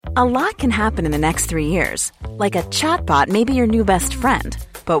A lot can happen in the next 3 years. Like a chatbot may be your new best friend.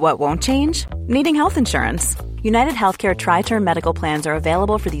 But what won't change? Needing health insurance. United Healthcare Tri-Term Medical Plans are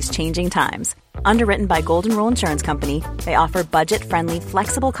available for these changing times. Underwritten by Golden Rule Insurance Company, they offer budget-friendly,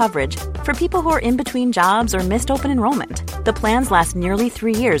 flexible coverage for people who are in between jobs or missed open enrollment. The plans last nearly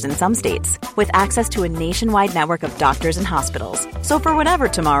 3 years in some states, with access to a nationwide network of doctors and hospitals. So for whatever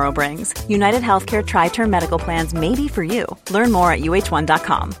tomorrow brings, United Healthcare Tri-Term Medical Plans may be for you. Learn more at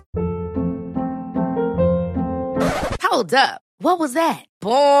uh1.com. Hold up. What was that?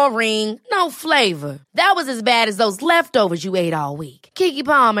 Boring. No flavor. That was as bad as those leftovers you ate all week. Keke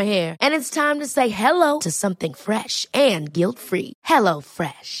Palmer here. And it's time to say hello to something fresh and guilt-free. Hello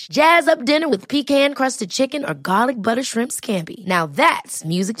Fresh. Jazz up dinner with pecan-crusted chicken or garlic butter shrimp scampi. Now that's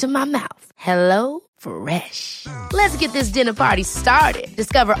music to my mouth. Hello Fresh. Let's get this dinner party started.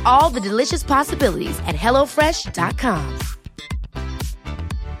 Discover all the delicious possibilities at hellofresh.com.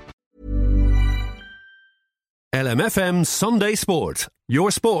 LMFM Sunday Sport.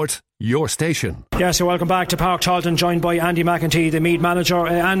 Your sport, your station. Yeah, so welcome back to Park Charlton, joined by Andy McEntee, the Meath manager.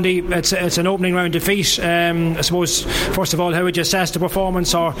 Andy, it's an opening round defeat. I suppose, first of all, how would you assess the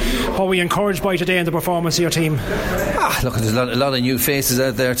performance, or what were you encouraged by today in the performance of your team? Look, there's a lot of new faces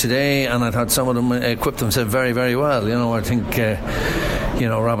out there today, and I thought some of them equipped themselves very, very well. You know, I think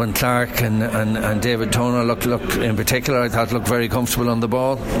Robin Clark and David Toner looked in particular, I thought looked very comfortable on the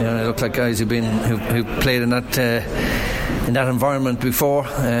ball. You know, they looked like guys who played in that environment before.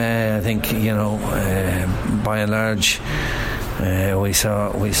 I think by and large we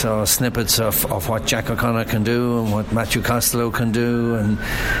saw snippets of what Jack O'Connor can do and what Matthew Costello can do, and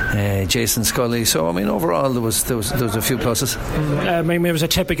Jason Scully. So I mean, overall there was a few pluses. I mean, it was a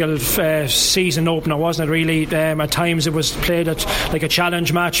typical season opener, wasn't it? Really, at times it was played at like a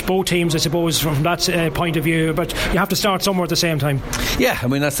challenge match. Both teams, I suppose, from that point of view. But you have to start somewhere at the same time. Yeah, I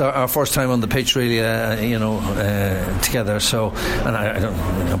mean that's our first time on the pitch, really. Together. So, and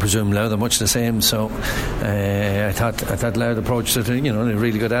I presume Louth are much the same. So I thought Louth approached it, a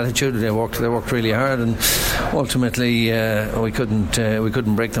really good attitude. They worked really hard, and ultimately we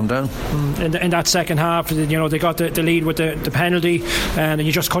couldn't break them down. In that second half, they got the lead with the penalty, and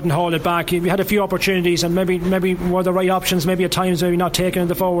you just couldn't hold it back. You had a few opportunities, and maybe were the right options. Maybe at times maybe not taken in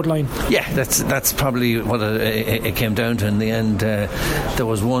the forward line. Yeah, that's probably what it came down to in the end. There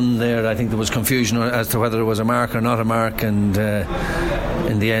was one there. I think there was confusion as to whether it was a mark or not a mark, and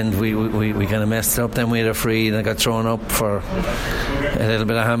in the end we kind of messed it up. Then we had a free, and it got thrown up for a little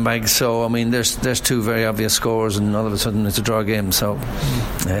bit of handbag. So I mean, there's two very obvious scores, and all of a sudden it's a draw game. So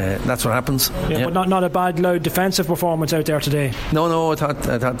that's what happens. Yeah. But not a bad, loud defensive performance out there today. No, I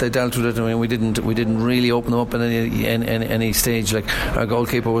thought they dealt with it. I mean, we didn't really open them up in any stage. Like, our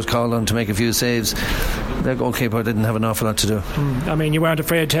goalkeeper was called on to make a few saves. Their goalkeeper didn't have an awful lot to do. I mean, you weren't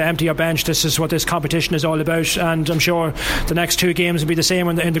afraid to empty your bench. This is what this competition is all about, and I'm sure the next two games will be the same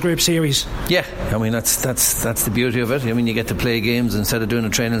in the group series. Yeah, I mean that's the beauty of it. I mean, you get to play games instead of doing a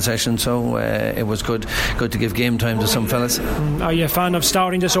training session, so it was good to give game time to some fellas. Are you a fan of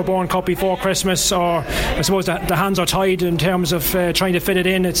starting this O'Byrne Cup before Christmas, or I suppose the hands are tied in terms of trying to fit it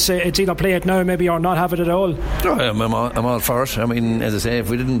in? It's either play it now maybe or not have it at all. No, I'm all for it. I mean, as I say, if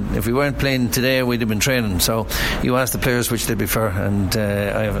we weren't playing today, we'd have been training. So you ask the players which they prefer, and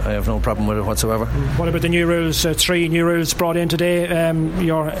I have no problem with it whatsoever. What about the new rules? 3 new rules brought in today.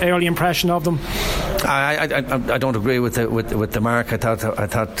 Your early impression of them? I don't agree with the mark. I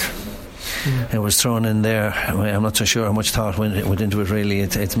thought it was thrown in there. I'm not so sure how much thought went into it. Really,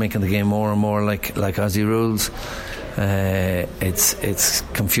 it's making the game more and more like Aussie rules. It's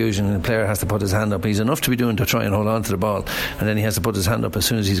confusion. The player has to put his hand up. He's enough to be doing to try and hold on to the ball, and then he has to put his hand up as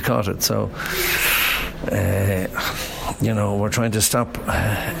soon as he's caught it. So we're trying to stop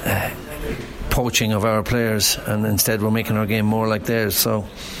poaching of our players, and instead we're making our game more like theirs. So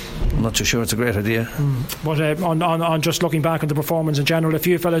I'm not so sure it's a great idea. But on just looking back on the performance in general, a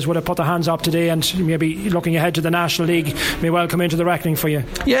few fellas would have put their hands up today, and maybe looking ahead to the National League may well come into the reckoning for you.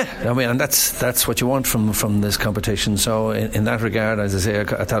 Yeah, I mean, and that's what you want from this competition. So in that regard, as I say,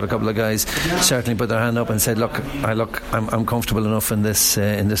 I thought a couple of guys certainly put their hand up and said, I'm comfortable enough in this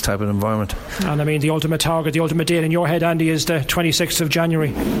type of environment. And I mean, the ultimate target, the ultimate date in your head, Andy, is the 26th of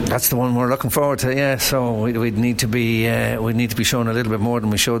January. That's the one we're looking forward to. Yeah, so we'd need to be showing a little bit more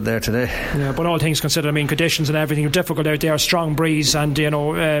than we showed there today. Yeah, but all things considered, I mean, conditions and everything are difficult out there, strong breeze, and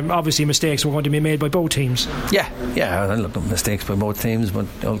obviously mistakes were going to be made by both teams. Yeah, look, mistakes by both teams, but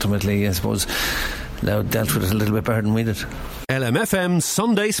ultimately I suppose Louth dealt with it a little bit better than we did. LMFM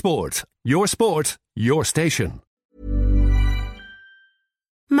Sunday Sport. Your sport, your station.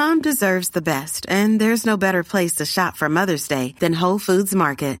 Mom deserves the best, and there's no better place to shop for Mother's Day than Whole Foods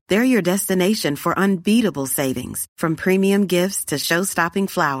Market. They're your destination for unbeatable savings, from premium gifts to show-stopping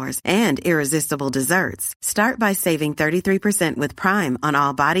flowers and irresistible desserts. Start by saving 33% with Prime on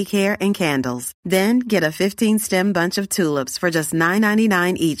all body care and candles. Then get a 15-stem bunch of tulips for just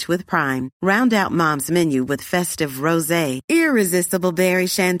 $9.99 each with Prime. Round out Mom's menu with festive rosé, irresistible berry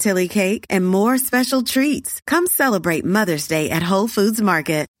chantilly cake, and more special treats. Come celebrate Mother's Day at Whole Foods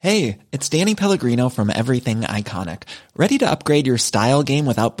Market. Hey, it's Danny Pellegrino from Everything Iconic. Ready to upgrade your style game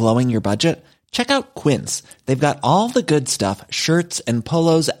without blowing your budget? Check out Quince. They've got all the good stuff, shirts and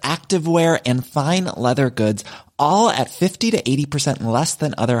polos, activewear, and fine leather goods, all at 50 to 80% less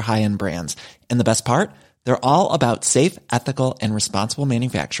than other high-end brands. And the best part? They're all about safe, ethical, and responsible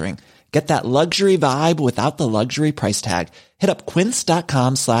manufacturing. Get that luxury vibe without the luxury price tag. Hit up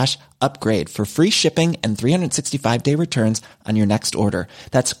quince.com/upgrade for free shipping and 365-day returns on your next order.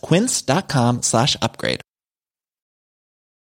 That's quince.com/upgrade.